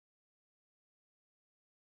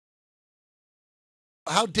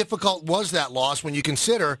How difficult was that loss when you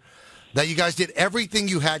consider that you guys did everything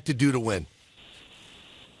you had to do to win?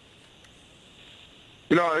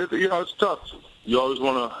 It's tough. You always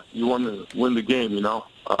want to win the game,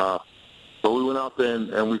 But we went out there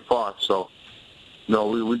and we fought. So,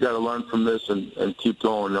 we got to learn from this and keep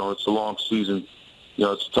going. It's a long season.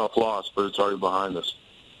 It's a tough loss, but it's already behind us.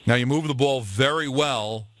 Now, you move the ball very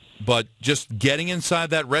well, but just getting inside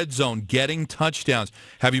that red zone, getting touchdowns.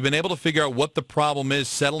 Have you been able to figure out what the problem is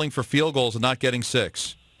settling for field goals and not getting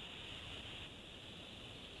 6?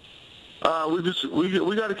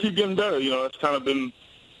 We got to keep getting better. It's kind of been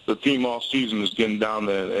the theme all season, is getting down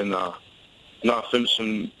there and not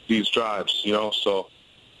finishing these drives. So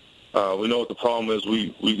we know what the problem is.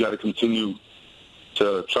 We got to continue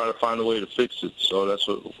to try to find a way to fix it. So that's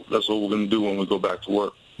what we're going to do when we go back to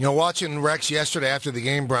work. Watching Rex yesterday after the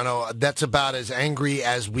game, Breno, that's about as angry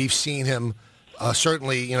as we've seen him.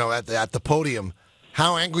 Certainly, at the podium.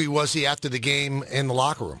 How angry was he after the game in the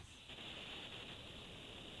locker room?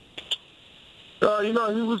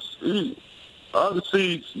 He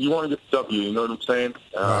obviously, you want to get the W, you know what I'm saying?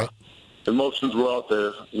 Right. Emotions were out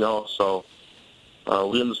there, so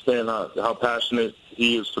we understand how passionate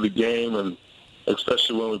he is for the game, and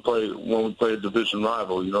especially when we play a division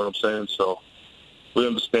rival, you know what I'm saying? So we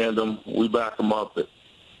understand him. We back him up. But,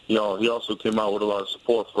 he also came out with a lot of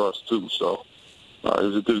support for us, too. So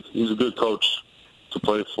he's a good coach to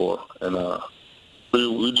play for. And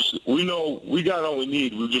we know we got all we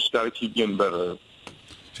need. We just got to keep getting better.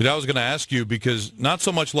 See, I was going to ask you, because not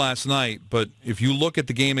so much last night, but if you look at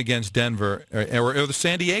the game against Denver or the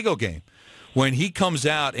San Diego game, when he comes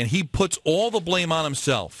out and he puts all the blame on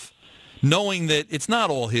himself, knowing that it's not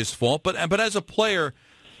all his fault, but as a player,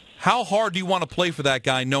 how hard do you want to play for that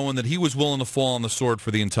guy, knowing that he was willing to fall on the sword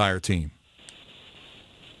for the entire team?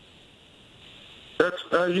 That's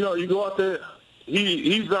you go out there.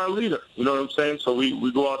 He's our leader. You know what I'm saying? So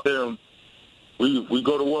we go out there and we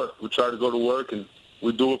go to work. We try to go to work, and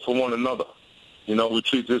we do it for one another. We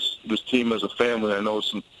treat this team as a family. I know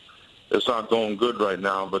it's not going good right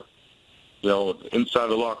now, but inside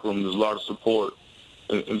the locker room, there's a lot of support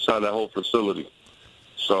inside that whole facility.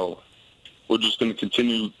 So we're just going to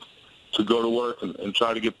continue to go to work and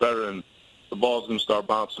try to get better, and the ball's going to start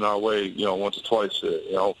bouncing our way, once or twice.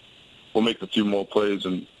 We'll make a few more plays,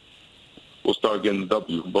 and we'll start getting the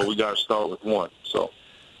W. But we got to start with one. So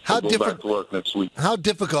we'll go back to work next week. How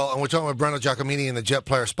difficult, and we're talking with Breno Giacomini in the Jet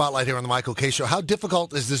Player Spotlight here on the Michael Kay Show, how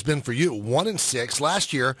difficult has this been for you? 1-6.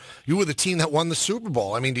 Last year, you were the team that won the Super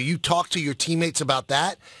Bowl. I mean, do you talk to your teammates about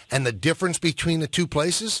that and the difference between the two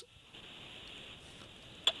places?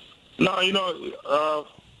 No,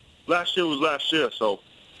 last year was last year, so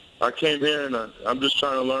I came here and I'm just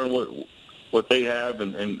trying to learn what they have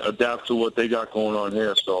and adapt to what they got going on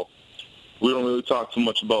here. So we don't really talk too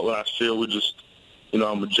much about last year. We just,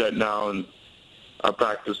 I'm a Jet now, and I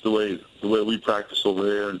practice the way we practice over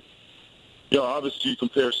here. And obviously you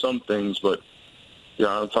compare some things, but I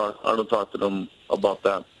don't talk to them about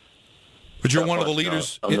that. But you're one of the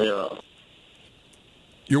leaders.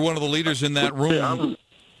 You're one of the leaders in that room. Yeah,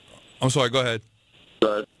 I'm sorry. Go ahead.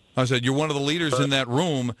 Go ahead. I said, you're one of the leaders in that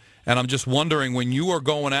room, and I'm just wondering, when you are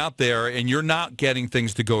going out there and you're not getting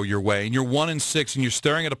things to go your way, and you're 1-6, and you're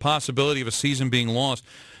staring at a possibility of a season being lost,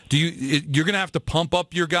 you're going to have to pump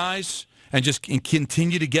up your guys and just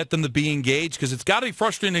continue to get them to be engaged? Because it's got to be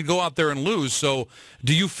frustrating to go out there and lose. So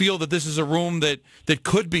do you feel that this is a room that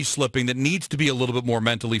could be slipping, that needs to be a little bit more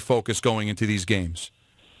mentally focused going into these games?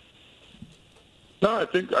 No, I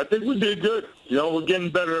think we did good. We're getting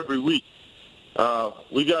better every week.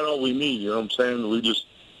 We got all we need, you know what I'm saying?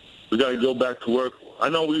 We got to go back to work. I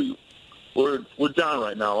know we're down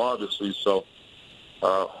right now, obviously, so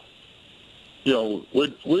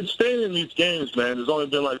we're staying in these games, man. There's only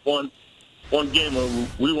been like one game where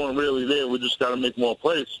we weren't really there. We just got to make more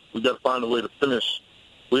plays. We got to find a way to finish.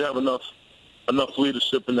 We have enough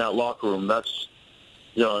leadership in that locker room. That's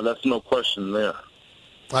no question there.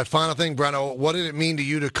 All right, final thing, Breno, what did it mean to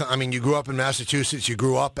you you grew up in Massachusetts, you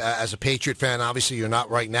grew up as a Patriot fan, obviously you're not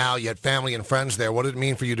right now, you had family and friends there. What did it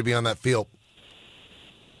mean for you to be on that field?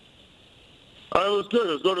 It was good.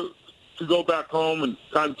 It was good to go back home and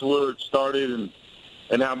kind of to where it started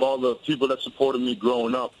and have all the people that supported me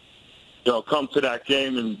growing up, come to that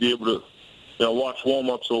game and be able to, watch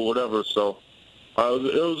warm-ups or whatever. So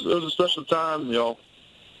it was a special time,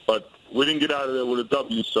 but we didn't get out of there with a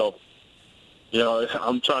W, so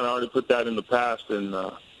I'm trying to already put that in the past, and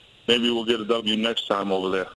maybe we'll get a W next time over there.